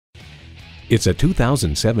It's a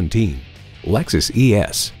 2017 Lexus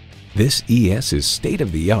ES. This ES is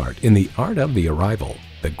state-of-the-art in the art of the arrival.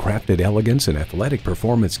 The crafted elegance and athletic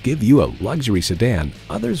performance give you a luxury sedan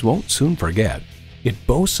others won't soon forget. It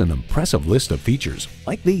boasts an impressive list of features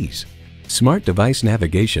like these: smart device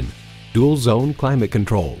navigation, dual zone climate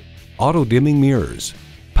control, auto-dimming mirrors,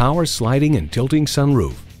 power sliding and tilting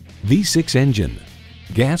sunroof, V6 engine,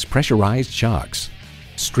 gas pressurized shocks,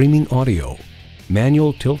 streaming audio,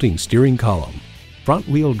 manual tilting steering column,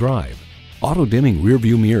 front-wheel drive, auto-dimming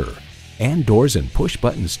rearview mirror, and doors and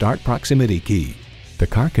push-button start proximity key. The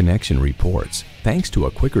Car Connection reports, thanks to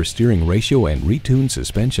a quicker steering ratio and retuned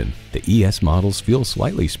suspension, the ES models feel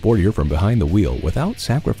slightly sportier from behind the wheel without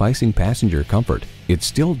sacrificing passenger comfort. It's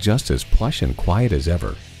still just as plush and quiet as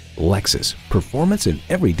ever. Lexus, performance in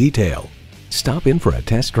every detail. Stop in for a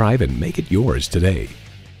test drive and make it yours today.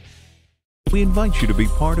 We invite you to be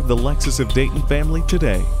part of the Lexus of Dayton family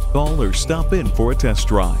today. Call or stop in for a test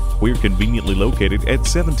drive. We're conveniently located at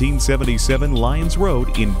 1777 Lyons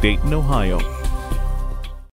Road in Dayton, Ohio.